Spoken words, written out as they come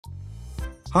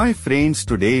Hi friends,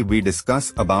 today we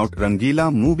discuss about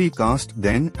Rangeela movie cast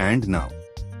then and now.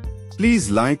 Please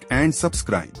like and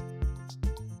subscribe.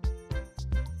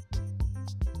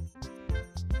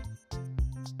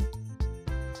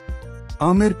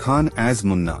 Aamir Khan as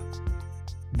Munna.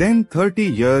 Then 30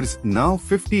 years, now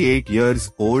 58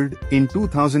 years old in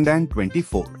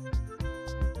 2024.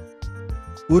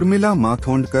 Urmila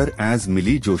Matondkar as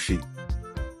Mili Joshi.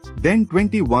 Then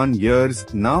 21 years,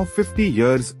 now 50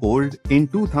 years old in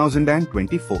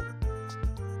 2024.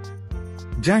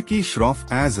 Jackie Shroff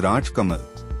as Raj Kamal.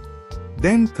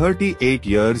 Then 38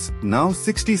 years, now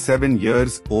 67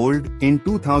 years old in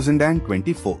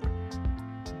 2024.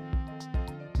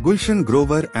 Gulshan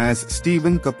Grover as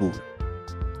Stephen Kapoor.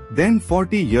 Then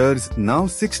 40 years, now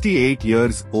 68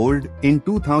 years old in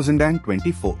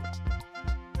 2024.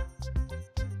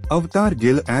 Avtar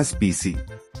Gill as PC.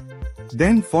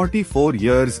 Then 44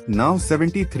 years, now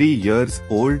 73 years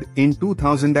old in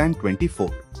 2024.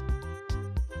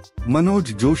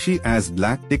 Manoj Joshi as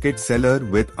black ticket seller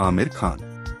with Aamir Khan.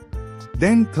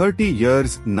 Then 30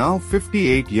 years, now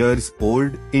 58 years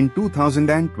old in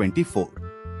 2024.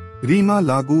 Reema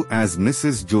Lagoo as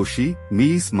Mrs. Joshi,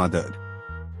 Mili's mother.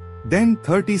 Then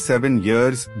 37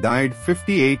 years, died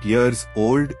 58 years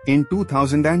old in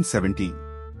 2017.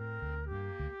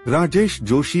 Rajesh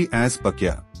Joshi as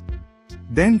Pakya.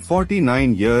 Then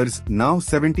 49 years, now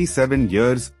 77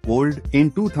 years old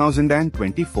in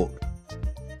 2024.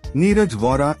 Neeraj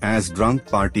Vora as drunk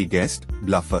party guest,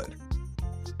 bluffer.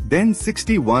 Then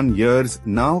 61 years,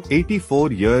 now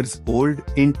 84 years old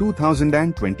in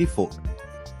 2024.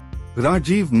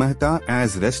 Rajeev Mehta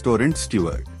as restaurant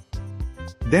steward.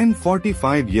 Then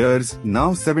 45 years,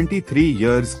 now 73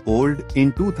 years old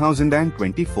in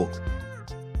 2024.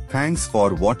 Thanks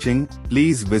for watching.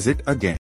 Please visit again.